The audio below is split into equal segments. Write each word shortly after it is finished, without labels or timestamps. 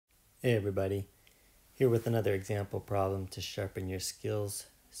Hey everybody, here with another example problem to sharpen your skills.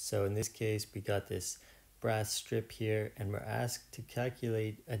 So in this case we got this brass strip here and we're asked to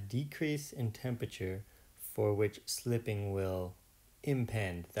calculate a decrease in temperature for which slipping will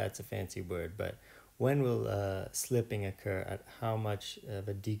impend. That's a fancy word, but when will slipping occur, at how much of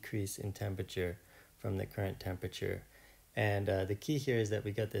a decrease in temperature from the current temperature. And the key here is that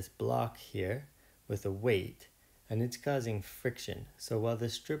we got this block here with a weight and it's causing friction. So while the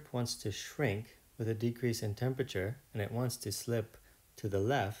strip wants to shrink with a decrease in temperature and it wants to slip to the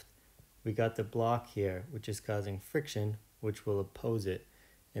left, we got the block here which is causing friction, which will oppose it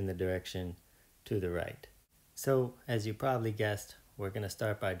in the direction to the right. So as you probably guessed, we're going to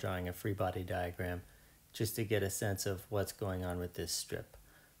start by drawing a free body diagram just to get a sense of what's going on with this strip.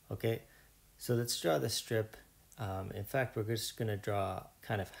 Okay, so let's draw the strip. In fact, we're just going to draw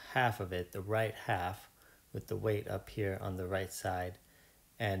kind of half of it, the right half, with the weight up here on the right side.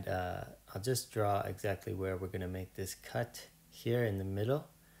 And I'll just draw exactly where we're going to make this cut here in the middle.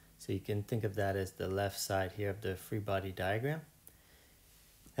 So you can think of that as the left side here of the free body diagram.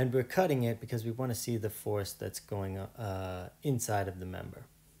 And we're cutting it because we want to see the force that's going inside of the member.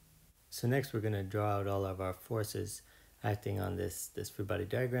 So next we're going to draw out all of our forces acting on this free body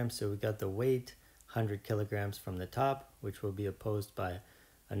diagram. So we got the weight, 100 kilograms from the top, which will be opposed by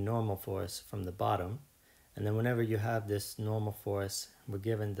a normal force from the bottom. And then whenever you have this normal force, we're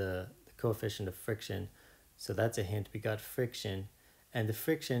given the coefficient of friction. So that's a hint. We got friction, and the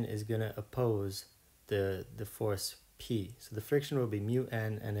friction is going to oppose the force P. So the friction will be mu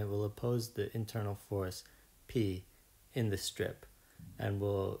n, and it will oppose the internal force P in the strip. And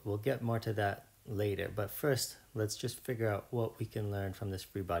we'll get more to that later. But first, let's just figure out what we can learn from this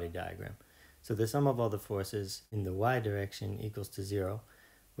free body diagram. So the sum of all the forces in the y direction equals to 0.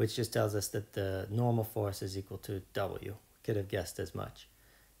 Which just tells us that the normal force is equal to W. Could have guessed as much.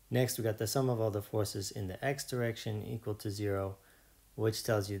 Next, we got the sum of all the forces in the x direction equal to 0, which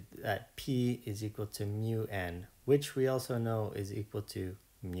tells you that P is equal to mu n, which we also know is equal to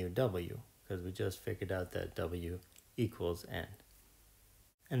mu W, because we just figured out that W equals n.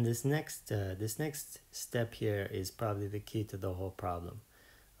 And this next step here is probably the key to the whole problem.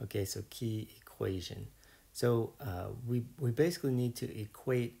 Okay, so key equation. So we basically need to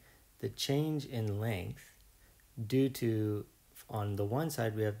equate the change in length due to, on the one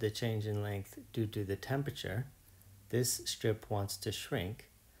side we have the change in length due to the temperature. This strip wants to shrink.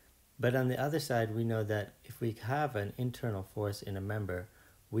 But on the other side we know that if we have an internal force in a member,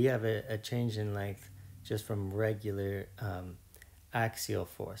 we have a change in length just from regular axial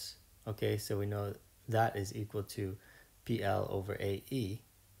force. Okay, so we know that is equal to PL over AE.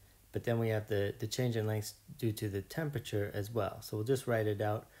 But then we have the change in length due to the temperature as well. So we'll just write it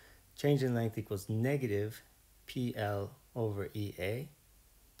out. Change in length equals negative PL over EA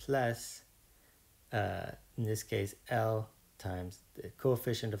plus, in this case, L times the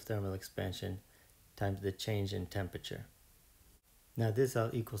coefficient of thermal expansion times the change in temperature. Now this all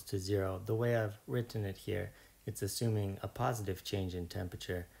equals to 0. The way I've written it here, it's assuming a positive change in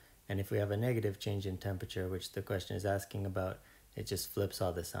temperature. And if we have a negative change in temperature, which the question is asking about, it just flips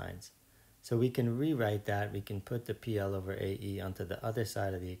all the signs. So we can rewrite that. We can put the PL over AE onto the other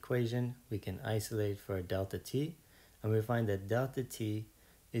side of the equation. We can isolate for delta T, and we find that delta T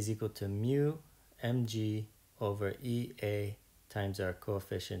is equal to mu mg over EA times our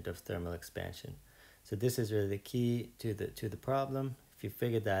coefficient of thermal expansion. So this is really the key to the problem. If you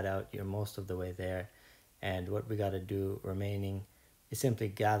figured that out, you're most of the way there. And what we got to do remaining is simply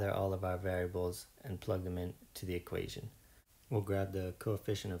gather all of our variables and plug them into the equation. We'll grab the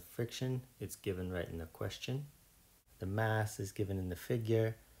coefficient of friction. It's given right in the question. The mass is given in the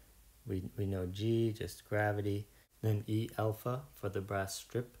figure. We know G, just gravity. Then E alpha for the brass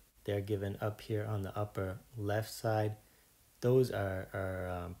strip. They're given up here on the upper left side. Those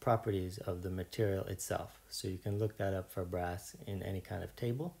are properties of the material itself. So you can look that up for brass in any kind of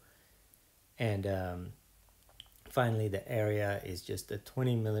table. And finally, the area is just the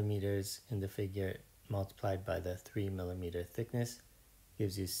 20 millimeters in the figure multiplied by the 3 millimeter thickness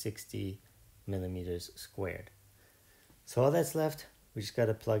gives you 60 millimeters squared. So all that's left, we just got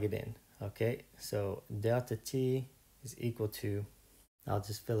to plug it in. Okay, so delta T is equal to, I'll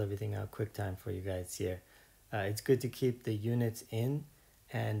just fill everything out quick time for you guys here. It's good to keep the units in,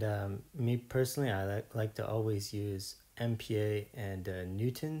 and me personally, I like to always use MPa and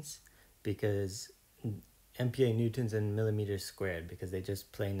newtons, because MPa newtons and millimeters squared, because they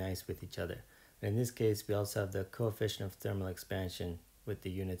just play nice with each other. In this case, we also have the coefficient of thermal expansion with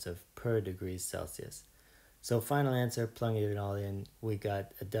the units of per degrees Celsius. So final answer, plugging it all in, we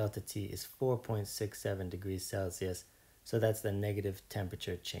got a delta T is 4.67 degrees Celsius. So that's the negative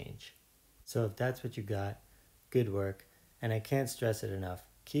temperature change. So if that's what you got, good work. And I can't stress it enough.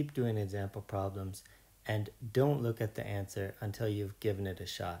 Keep doing example problems and don't look at the answer until you've given it a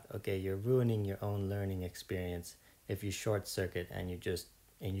shot. Okay, you're ruining your own learning experience if you short circuit and you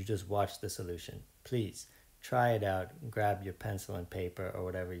just watch the solution. Please try it out, grab your pencil and paper or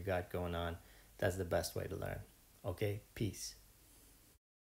whatever you got going on. That's the best way to learn. Okay, peace.